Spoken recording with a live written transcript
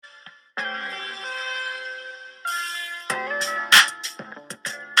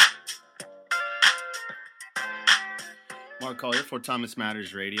Mark Collier for Thomas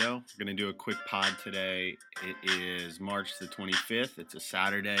Matters Radio. We're going to do a quick pod today. It is March the 25th. It's a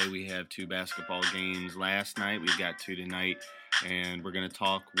Saturday. We have 2 basketball games last night. We've got 2 tonight. And we're going to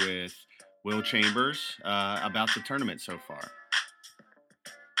talk with Will Chambers about the tournament so far.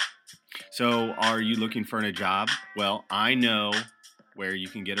 So, are you looking for a job? Well, I know where you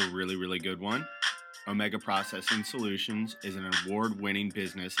can get a really, really good one. Omega Processing Solutions is an award-winning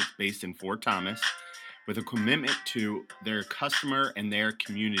business. It's based in Fort Thomas, with a commitment to their customer and their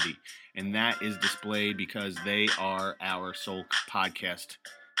community. And that is displayed because they are our sole podcast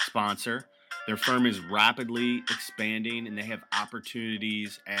sponsor. Their firm is rapidly expanding, and they have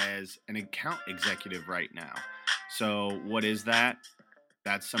opportunities as an account executive right now. So what is that?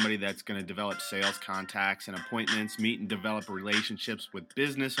 That's somebody that's going to develop sales contacts and appointments, meet and develop relationships with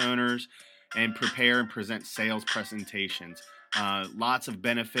business owners, and prepare and present sales presentations. Lots of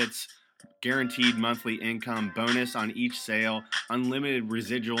benefits. Guaranteed monthly income, bonus on each sale, unlimited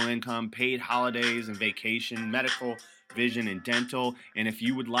residual income, paid holidays and vacation, medical, vision, and dental. And if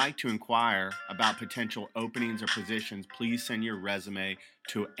you would like to inquire about potential openings or positions, please send your resume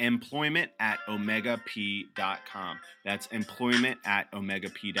to employment@omegap.com. That's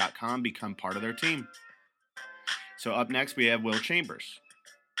employment@omegap.com. Become part of their team. So up next, we have Will Chambers.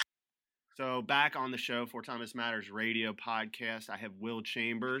 So back on the show for Thomas Matters Radio podcast, I have Will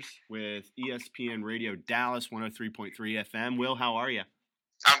Chambers with ESPN Radio Dallas 103.3 FM. Will, how are you?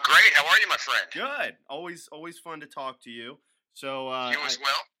 I'm great. How are you, my friend? Good. Always fun to talk to you. So you as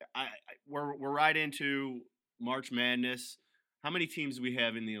well. We're right into March Madness. How many teams do we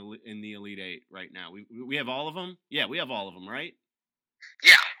have in the Elite Eight right now? We have all of them. Yeah, we have all of them, right?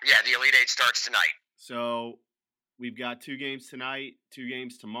 Yeah. The Elite Eight starts tonight. So we've got 2 games tonight, 2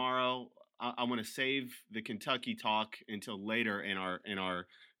 games tomorrow. I want to save the Kentucky talk until later in our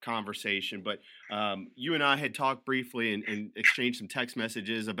conversation. But you and I had talked briefly and exchanged some text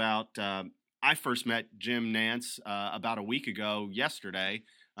messages about. I first met Jim Nantz about a week ago yesterday.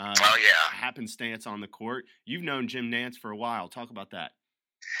 Happenstance on the court. You've known Jim Nantz for a while. Talk about that.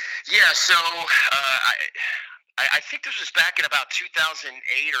 Yeah. So I think this was back in about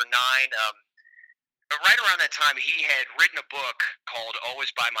 2008 or 9. Right around that time, he had written a book called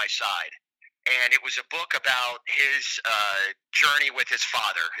 "Always by My Side." And it was a book about his journey with his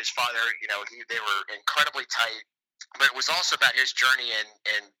father. His father, they were incredibly tight, but it was also about his journey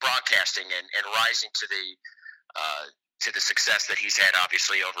in broadcasting and rising to the success that he's had,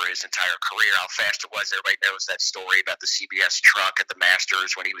 obviously, over his entire career. How fast it was. Everybody knows that story about the CBS truck at the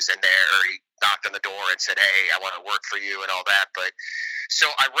Masters when he was in there. He knocked on the door and said, "Hey, I want to work for you," and all that. But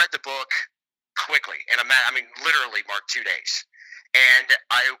so I read the book quickly, and literally, Mark, 2 days. And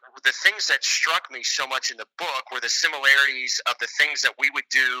the things that struck me so much in the book were the similarities of the things that we would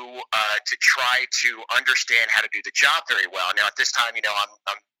do to try to understand how to do the job very well. Now, at this time,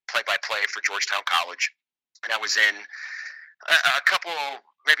 I'm play-by-play for Georgetown College, and I was in a couple,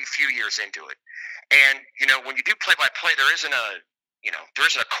 maybe few years into it. And when you do play-by-play, there isn't a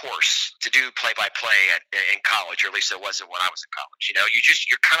course to do play-by-play in college, or at least there wasn't when I was in college.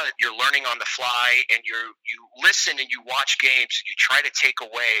 You're learning on the fly, and you listen and you watch games, and you try to take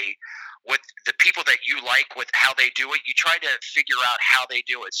away what the people that you like with how they do it. You try to figure out how they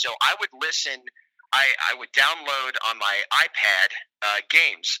do it. So I would listen. I would download on my iPad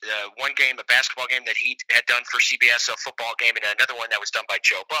games. One game, a basketball game that he had done for CBS, a football game, and another one that was done by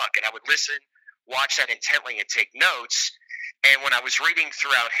Joe Buck. And I would listen, watch that intently, and take notes. And when I was reading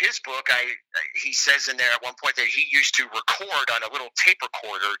throughout his book, he says in there at one point that he used to record on a little tape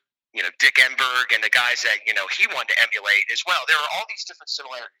recorder, Dick Enberg and the guys that, he wanted to emulate as well. There are all these different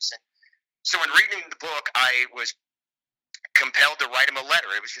similarities. And so in reading the book, I was compelled to write him a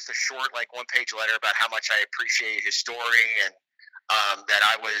letter. It was just a short, 1-page letter about how much I appreciate his story and that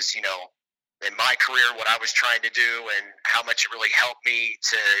I was, in my career, what I was trying to do and how much it really helped me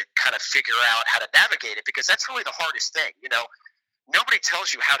to kind of figure out how to navigate it, because that's really the hardest thing. Nobody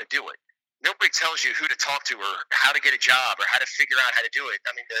tells you how to do it. Nobody tells you who to talk to or how to get a job or how to figure out how to do it.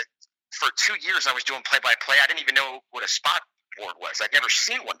 For 2 years I was doing play-by-play. I didn't even know what a spot board was. I'd never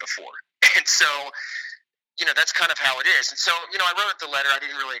seen one before. And so, that's kind of how it is. And so, I wrote the letter. I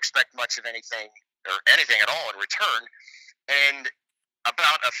didn't really expect much of anything or anything at all in return. And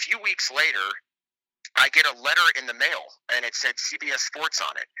about a few weeks later, I get a letter in the mail, and it said CBS Sports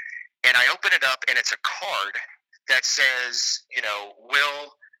on it. And I open it up, and it's a card that says,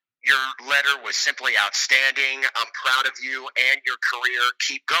 Will, your letter was simply outstanding. I'm proud of you and your career.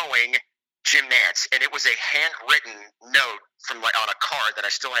 Keep going, Jim Nantz. And it was a handwritten note on a card that I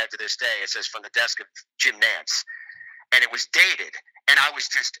still have to this day. It says, from the desk of Jim Nantz. and it was dated. And I was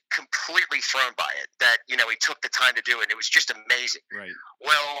just completely thrown by it that, he took the time to do it. And it was just amazing. Right.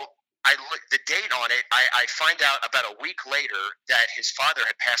 Well, I look the date on it. I find out about a week later that his father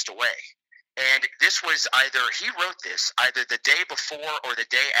had passed away. And this was he wrote this either the day before or the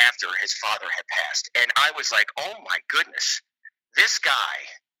day after his father had passed. And I was like, oh my goodness, this guy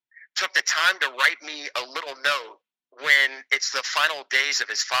took the time to write me a little note when it's the final days of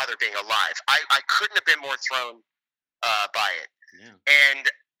his father being alive. I couldn't have been more thrown by it. Yeah. And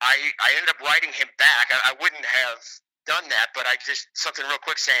I ended up writing him back. I wouldn't have done that, but I just something real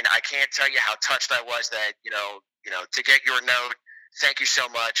quick saying, I can't tell you how touched I was that, to get your note. Thank you so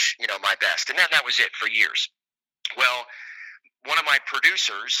much. My best. And then that was it for years. Well, one of my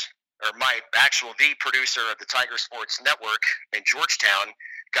producers, or the producer of the Tiger Sports Network in Georgetown,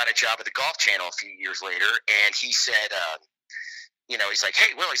 got a job at the Golf Channel a few years later. And he said, he's like,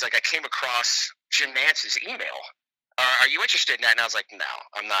 hey, Will, he's like, I came across Jim Nantz's email. Are you interested in that? And I was like, no,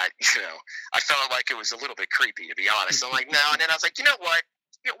 I'm not. I felt like it was a little bit creepy, to be honest. I'm like, no. And then I was like, you know what?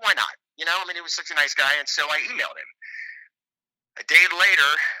 Why not? He was such a nice guy. And so I emailed him. A day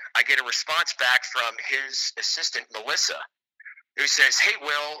later, I get a response back from his assistant, Melissa, who says, hey,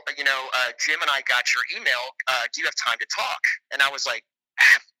 Will, Jim and I got your email. Do you have time to talk? And I was like,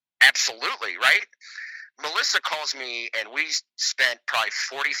 absolutely, right? Melissa calls me, and we spent probably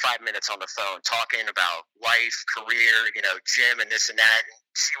 45 minutes on the phone talking about life, career, Jim and this and that. And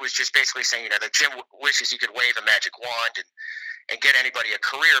she was just basically saying, that Jim wishes he could wave a magic wand and get anybody a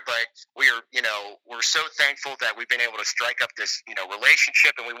career, but we're so thankful that we've been able to strike up this,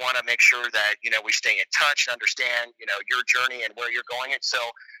 relationship, and we want to make sure that, we stay in touch and understand, your journey and where you're going. And so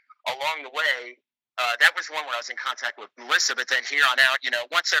along the way, that was one where I was in contact with Melissa, but then here on out,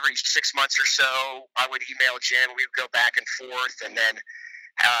 once every 6 months or so, I would email Jim. We would go back and forth, and then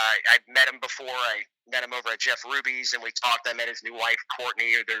I'd met him before. I met him over at Jeff Ruby's, and we talked. I met his new wife,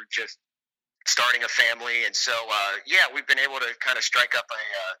 Courtney. They're just starting a family, and so we've been able to kind of strike up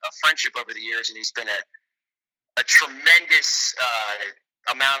a friendship over the years, and he's been a tremendous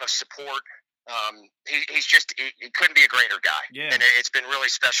amount of support. He couldn't be a greater guy. Yeah. And it's been really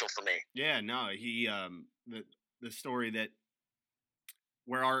special for me. Yeah, no, he the story that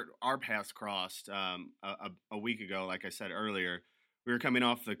where our paths crossed a week ago, like I said earlier, we were coming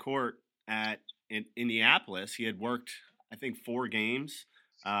off the court in Indianapolis. He had worked, I think, 4 games.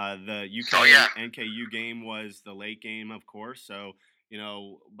 The NKU game was the late game, of course. So,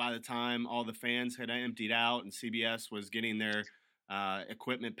 by the time all the fans had emptied out and CBS was getting their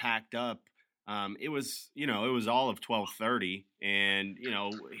equipment packed up, it was all of 12:30, and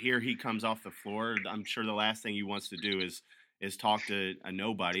here he comes off the floor. I'm sure the last thing he wants to do is talk to a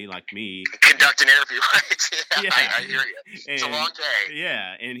nobody like me. Conduct an interview. Yeah. I hear you. It's a long day.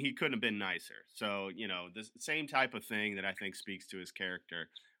 Yeah, and he couldn't have been nicer. So, the same type of thing that I think speaks to his character.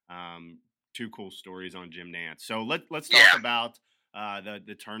 2 cool stories on Jim Nantz. So let's talk about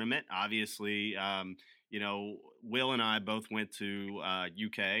the tournament. Obviously, Will and I both went to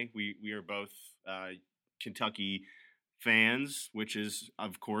UK. We are both Kentucky fans, which is,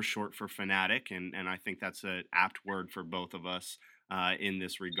 of course, short for fanatic, and I think that's an apt word for both of us in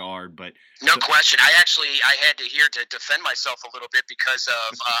this regard. But no question. I had to defend myself a little bit because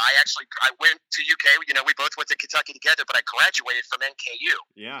of I went to UK. We both went to Kentucky together, but I graduated from NKU.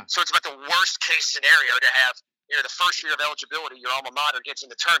 Yeah. So it's about the worst case scenario to have the first year of eligibility, your alma mater gets in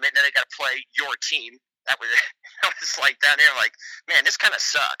the tournament, and then they got to play your team. That was like down there, like, man, this kind of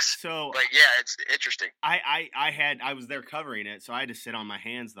sucks. So, but yeah, it's interesting. I was there covering it, so I had to sit on my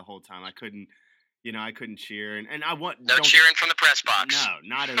hands the whole time. I couldn't cheer, and I want no cheering from the press box. No,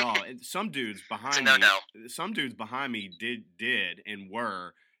 not at all. And some dudes behind some dudes behind me did and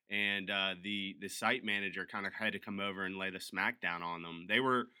were, and the site manager kind of had to come over and lay the smack down on them. They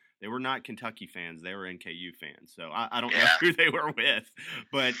were not Kentucky fans; they were NKU fans. So I don't know who they were with,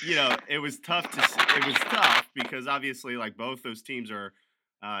 but it was tough because obviously, like, both those teams are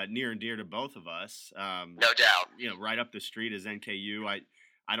near and dear to both of us. No doubt. Right up the street is NKU.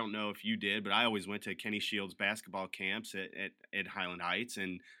 I don't know if you did, but I always went to Kenny Shields basketball camps at Highland Heights,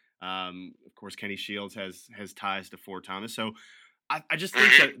 and of course Kenny Shields has ties to Fort Thomas. So I just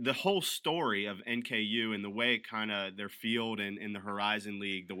think that the whole story of NKU and the way it kind of their field and in the Horizon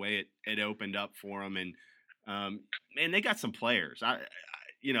League, the way it opened up for them, and man, they got some players.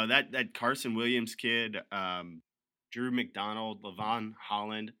 That Carson Williams kid, Drew McDonald, Levon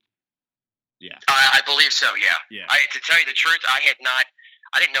Holland. Yeah, I believe so. Yeah. Yeah. To tell you the truth, I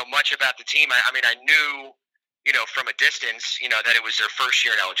didn't know much about the team. I mean, I knew, from a distance, that it was their first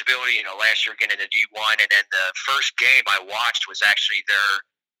year in eligibility, last year getting into D1. And then the first game I watched was actually their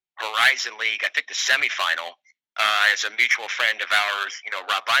Horizon League, I think the semifinal. as a mutual friend of ours,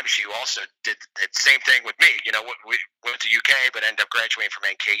 Rob Bimeshy, who also did the same thing with me. We went to UK, but ended up graduating from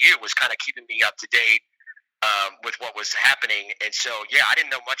NKU, was kind of keeping me up to date with what was happening. And so, yeah, I didn't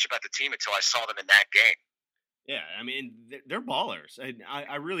know much about the team until I saw them in that game. Yeah, I mean, they're ballers. And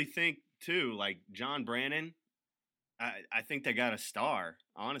I really think, too, like John Brannon, I think they got a star,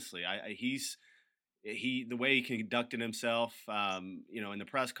 honestly. The way he conducted himself, in the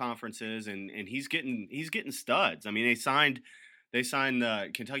press conferences, and he's getting studs. I mean, they signed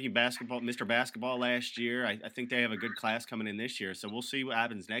Kentucky basketball, Mr. Basketball last year. I think they have a good class coming in this year, so we'll see what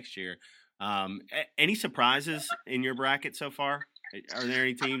happens next year. Any surprises in your bracket so far? Are there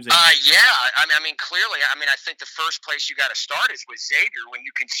any teams? Yeah, I mean, clearly, I think the first place you got to start is with Xavier when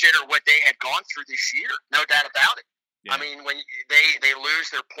you consider what they had gone through this year. No doubt about it. Yeah. I mean, when they lose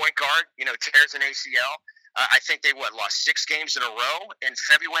their point guard, tears an ACL. I think they lost 6 games in a row in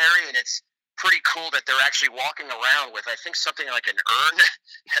February, and it's pretty cool that they're actually walking around with, I think, something like an urn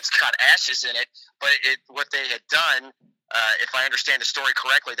that's got ashes in it. But what they had done, if I understand the story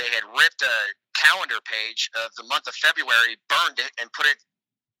correctly, they had ripped a calendar page of the month of February, burned it, and put it,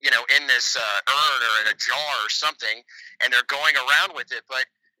 in this urn or in a jar or something, and they're going around with it. But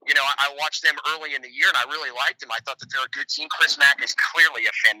I watched them early in the year, and I really liked them. I thought that they're a good team. Chris Mack is clearly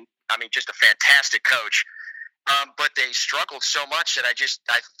just a fantastic coach. But they struggled so much that I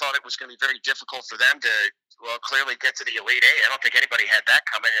thought it was going to be very difficult for them to, clearly get to the Elite Eight. I don't think anybody had that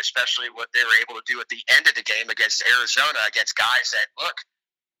coming, especially what they were able to do at the end of the game against Arizona, against guys that, look,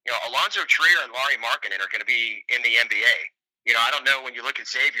 Alonzo Trier and Lauri Markkanen are going to be in the NBA. I don't know, when you look at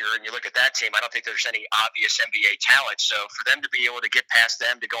Xavier and you look at that team, I don't think there's any obvious NBA talent. So for them to be able to get past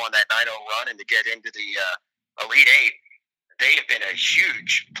them, to go on that 9-0 run and to get into the Elite Eight, they have been a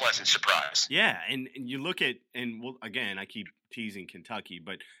huge, pleasant surprise. Yeah, and you look at, again, I keep teasing Kentucky,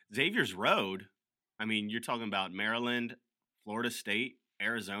 but Xavier's road, I mean, you're talking about Maryland, Florida State,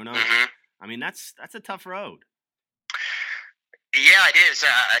 Arizona. Mm-hmm. I mean, that's a tough road. Yeah, it is.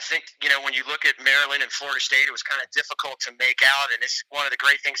 I think, when you look at Maryland and Florida State, it was kind of difficult to make out. And it's one of the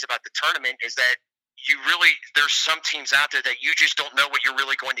great things about the tournament is that there's some teams out there that you just don't know what you're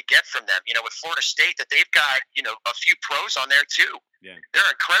really going to get from them. With Florida State, that they've got, a few pros on there too. Yeah. They're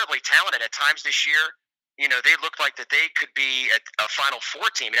incredibly talented at times this year. They look like that they could be a Final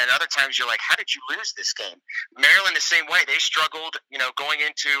Four team. And at other times you're like, how did you lose this game? Maryland the same way. They struggled, going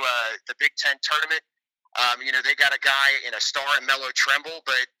into the Big Ten tournament. They got a guy in a star in Melo Tremble,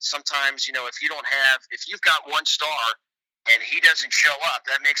 but sometimes, if you've got one star and he doesn't show up,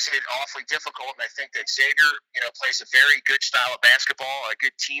 that makes it awfully difficult. And I think that Xavier, plays a very good style of basketball, a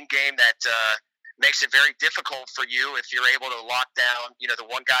good team game that makes it very difficult for you if you're able to lock down, the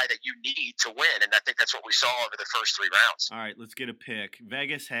one guy that you need to win. And I think that's what we saw over the first 3 rounds. All right, let's get a pick.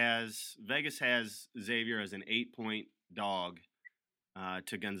 Vegas has Xavier as an 8-point dog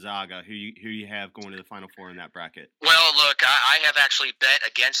to Gonzaga. Who you have going to the Final Four in that bracket? Well, look, I have actually bet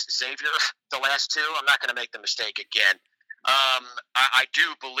against Xavier the last 2. I'm not going to make the mistake again. I do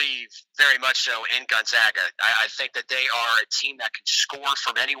believe very much so in Gonzaga. I think that they are a team that can score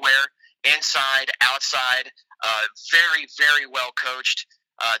from anywhere, inside, outside, very, very well coached.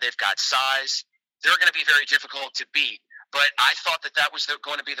 They've got size. They're going to be very difficult to beat. But I thought that was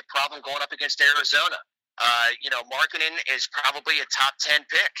going to be the problem going up against Arizona. Markkanen is probably a top 10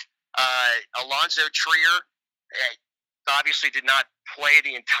 pick. Alonzo Trier obviously did not play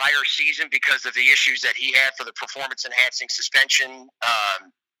the entire season because of the issues that he had for the performance-enhancing suspension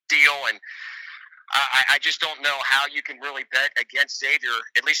deal. And I just don't know how you can really bet against Xavier,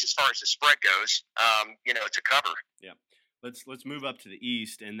 at least as far as the spread goes, to cover. Yeah. Let's move up to the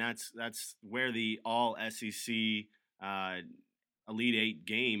East, and that's where the all SEC Elite Eight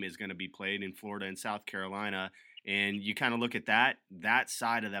game is going to be played in Florida and South Carolina. And you kind of look at that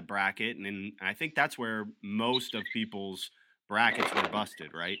side of that bracket, and I think that's where most of people's brackets were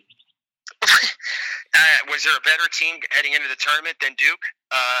busted, right? Was there a better team heading into the tournament than Duke?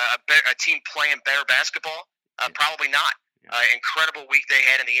 A team playing better basketball? Probably not. Yeah. Incredible week they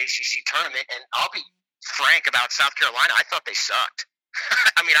had in the ACC tournament, and I'll be frank about South Carolina. I thought they sucked.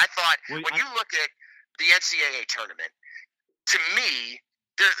 I mean, when you look at the NCAA tournament, to me,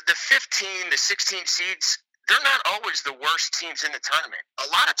 the 15, the 16 seeds, they're not always the worst teams in the tournament. A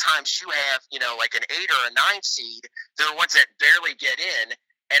lot of times you have, like an 8 or a 9 seed. They're the ones that barely get in.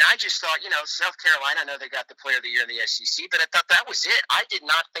 And I just thought, South Carolina, I know they got the player of the year in the SEC, but I thought that was it. I did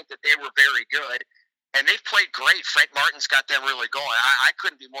not think that they were very good. And they've played great. Frank Martin's got them really going. I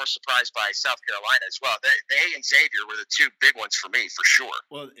couldn't be more surprised by South Carolina as well. They and Xavier were the 2 big ones for me, for sure.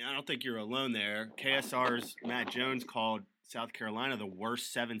 Well, I don't think you're alone there. KSR's Matt Jones called South Carolina the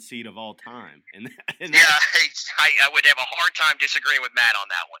worst 7 seed of all time, and yeah, I would have a hard time disagreeing with Matt on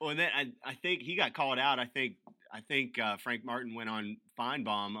that one. Well, and then I think he got called out. I think Frank Martin went on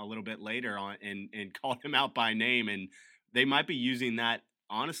Feinbaum a little bit later on and called him out by name, and they might be using that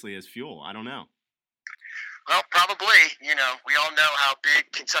honestly as fuel. I don't know. Well, probably. You know, we all know how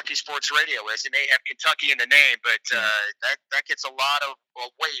big Kentucky sports radio is. It may have Kentucky in the name, but that gets a lot of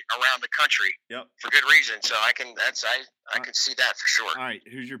weight around the country. Yep. For good reason. So I can see that for sure. All right,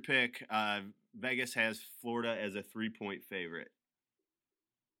 who's your pick? Vegas has Florida as a 3-point favorite.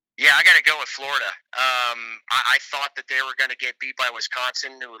 Yeah, I got to go with Florida. I thought that they were going to get beat by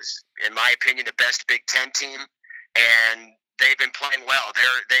Wisconsin, who was, in my opinion, the best Big Ten team, and they've been playing well.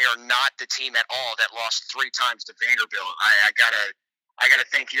 They are not the team at all that lost 3 times to Vanderbilt. I gotta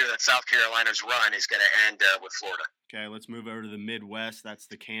think here that South Carolina's run is going to end with Florida. Okay, let's move over to the Midwest. That's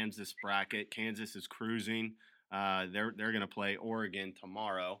the Kansas bracket. Kansas is cruising. They're going to play Oregon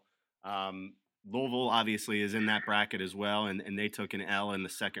tomorrow. Louisville obviously is in that bracket as well, and they took an L in the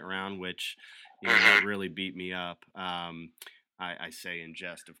second round, which that really beat me up. I say in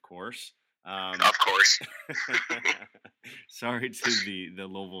jest, of course. Of course. Sorry to the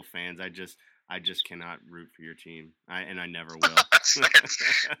Louisville fans. I just cannot root for your team, and I never will.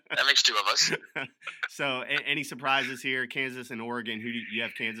 That makes 2 of us. So, any surprises here? Kansas and Oregon. Who do you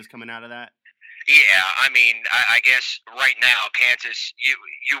have? Kansas coming out of that? Yeah, I mean, I guess right now Kansas,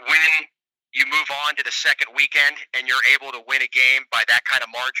 you win. You move on to the second weekend, and you're able to win a game by that kind of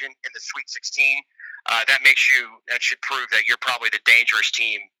margin in the Sweet 16. That should prove that you're probably the dangerous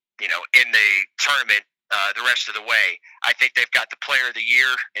team, in the tournament the rest of the way. I think they've got the player of the year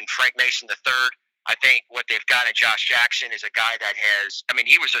in Frank Mason III. I think what they've got in Josh Jackson is a guy that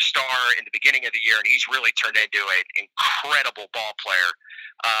he was a star in the beginning of the year, and he's really turned into an incredible ball player.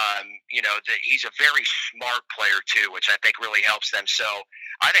 He's a very smart player too, which I think really helps them. So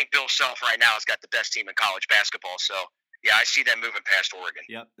I think Bill Self right now has got the best team in college basketball. So yeah, I see them moving past Oregon.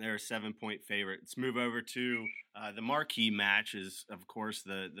 Yep, they're a 7-point favorite. Let's move over to the marquee match is, of course,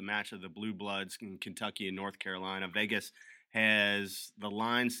 the match of the Blue Bloods in Kentucky and North Carolina. Vegas has the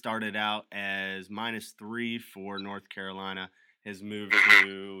line started out as -3 for North Carolina, has moved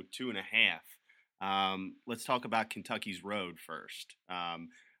to 2.5. Let's talk about Kentucky's road first.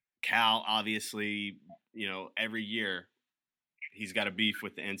 Cal, obviously, every year he's got a beef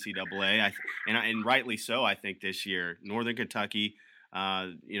with the NCAA, and rightly so. I think this year, Northern Kentucky,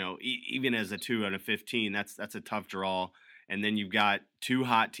 even as a 2 out of 15, that's a tough draw. And then you've got 2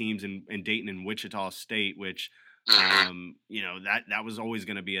 hot teams in Dayton and Wichita State, which that was always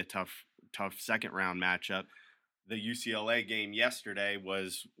going to be a tough second round matchup. The UCLA game yesterday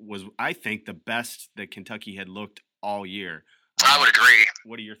was I think the best that Kentucky had looked all year. I would agree.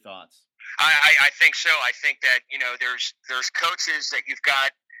 What are your thoughts? I think so. I think that there's coaches that you've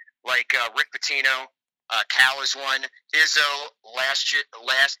got like Rick Pitino. Cal is one. Izzo last year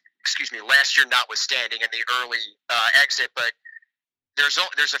notwithstanding in the early exit, but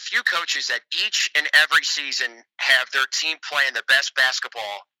there's a few coaches that each and every season have their team playing the best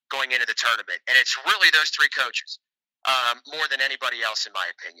basketball going into the tournament, and it's really those 3 coaches more than anybody else, in my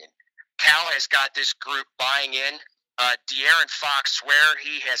opinion. Cal has got this group buying in. De'Aaron Fox, where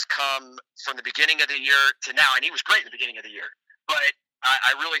he has come from the beginning of the year to now, and he was great in the beginning of the year, but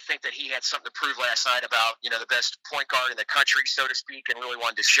I really think that he had something to prove last night about, the best point guard in the country, so to speak, and really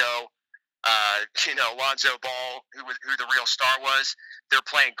wanted to show, Lonzo Ball, who the real star was. They're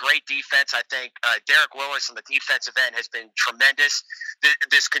playing great defense. I think Derek Willis on the defensive end has been tremendous.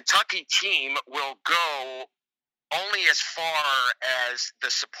 This Kentucky team will go only as far as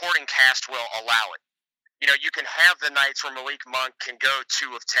the supporting cast will allow it. You can have the nights where Malik Monk can go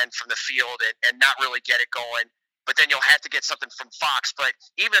 2 of 10 from the field and not really get it going, but then you'll have to get something from Fox. But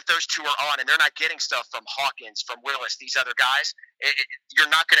even if those 2 are on and they're not getting stuff from Hawkins, from Willis, these other guys, you're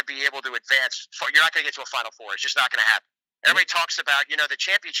not going to be able to advance. You're not going to get to a Final Four. It's just not going to happen. Everybody talks about, the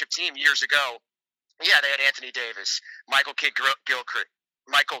championship team years ago. Yeah, they had Anthony Davis, Michael Kidd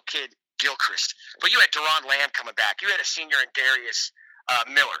Gilchrist. But you had Deron Lamb coming back. You had a senior in Darius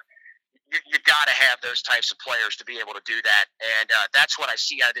Miller. You got to have those types of players to be able to do that, and that's what I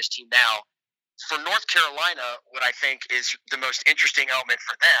see out of this team now. For North Carolina, what I think is the most interesting element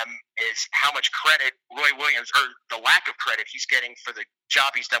for them is how much credit Roy Williams, or the lack of credit he's getting for the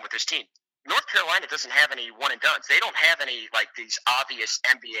job he's done with this team. North Carolina doesn't have any one and dones. They don't have any these obvious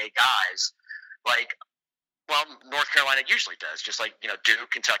NBA guys North Carolina usually does, just like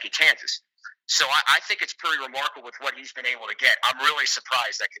Duke, Kentucky, Kansas. So I think it's pretty remarkable with what he's been able to get. I'm really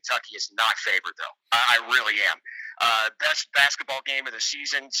surprised that Kentucky is not favored, though. I really am. Best basketball game of the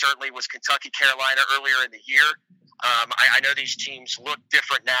season certainly was Kentucky-Carolina earlier in the year. I know these teams look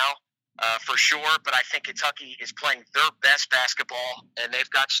different now, for sure, but I think Kentucky is playing their best basketball, and they've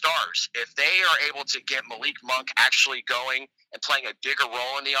got stars. If they are able to get Malik Monk actually going and playing a bigger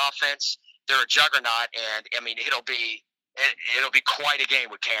role in the offense, they're a juggernaut, and I mean it'll be quite a game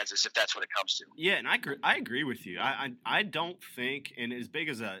with Kansas if that's what it comes to. Yeah, and I agree with you. I don't think, and as big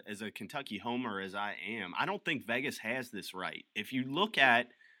as a Kentucky homer as I am, I don't think Vegas has this right. If you look at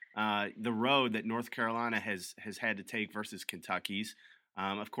the road that North Carolina has had to take versus Kentucky's,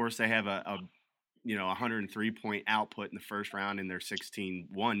 of course they have a 103-point output in the first round in their 16-1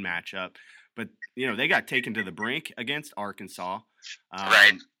 matchup, but they got taken to the brink against Arkansas.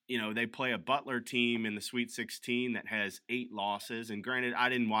 Right. They play a Butler team in the Sweet 16 that has 8 losses. And granted, I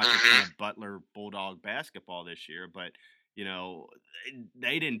didn't watch a ton of Butler Bulldog basketball this year, but,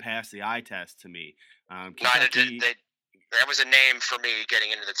 they didn't pass the eye test to me. Kentucky, that was a name for me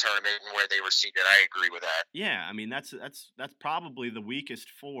getting into the tournament and where they were seated. I agree with that. Yeah, I mean, that's probably the weakest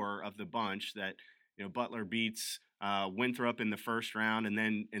 4 of the bunch that, Butler beats Winthrop in the first round, and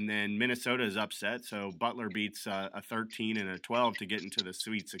then Minnesota is upset. So Butler beats a 13 and a 12 to get into the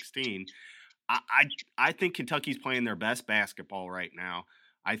Sweet 16. I think Kentucky's playing their best basketball right now.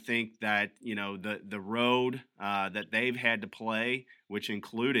 I think that the road that they've had to play, which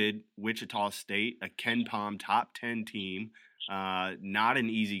included Wichita State, a KenPom top 10 team, not an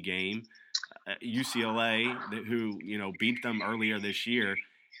easy game. UCLA, who beat them earlier this year.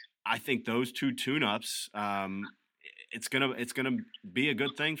 I think those 2 tune-ups. It's gonna be a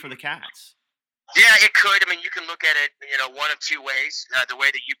good thing for the Cats. Yeah, it could. I mean, you can look at it, one of 2 ways. The way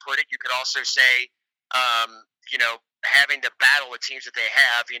that you put it, you could also say, having to battle the teams that they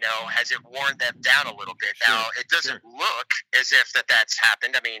have, has it worn them down a little bit? Now, it doesn't look as if that's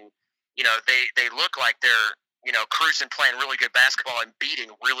happened. I mean, they look like they're, cruising, playing really good basketball and beating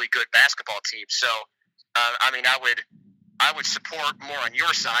really good basketball teams. So, I mean, I would support more on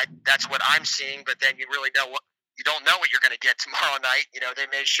your side. That's what I'm seeing, but then you don't know what you're going to get tomorrow night. They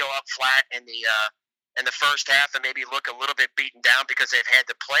may show up flat in the first half and maybe look a little bit beaten down because they've had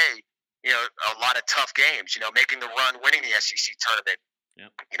to play, a lot of tough games, making the run, winning the SEC tournament,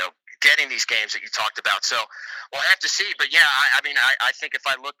 getting these games that you talked about. So we'll have to see. But yeah, I think if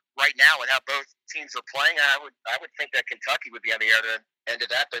I look right now at how both teams are playing, I would think that Kentucky would be on the other end of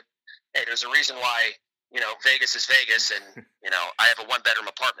that. But hey, there's a reason why, Vegas is Vegas, and I have a 1-bedroom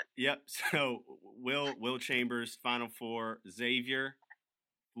apartment. Yep. So Will Chambers, Final Four, Xavier,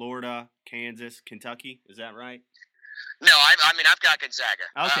 Florida, Kansas, Kentucky. Is that right? No, I've got Gonzaga.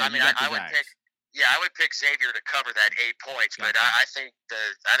 Okay, I would pick Xavier to cover that 8 points, but I think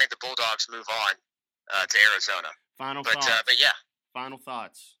the Bulldogs move on to Arizona. Final thoughts. But yeah. Final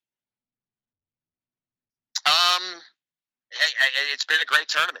thoughts. Hey, it's been a great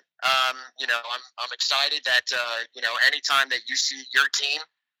tournament. I'm excited that anytime that you see your team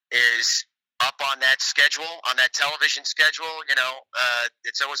is up on that schedule, on that television schedule,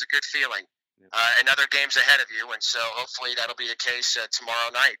 it's always a good feeling. Another game's ahead of you, and so hopefully that'll be the case tomorrow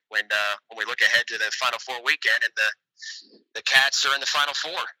night when we look ahead to the Final Four weekend and the Cats are in the Final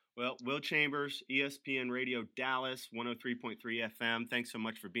Four. Well, Will Chambers, ESPN Radio Dallas, 103.3 FM. Thanks so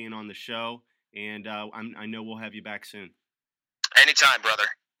much for being on the show, and I know we'll have you back soon. Anytime, brother.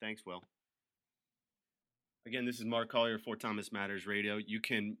 Thanks, Will. Again, this is Mark Collier for Thomas Matters Radio. You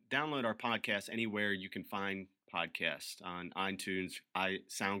can download our podcast anywhere you can find podcasts, on iTunes,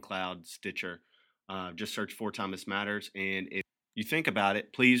 SoundCloud, Stitcher. Just search for Thomas Matters. And if you think about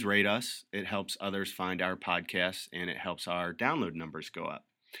it, please rate us. It helps others find our podcasts, and it helps our download numbers go up.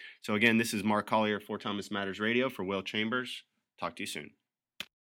 So again, this is Mark Collier for Thomas Matters Radio for Will Chambers. Talk to you soon.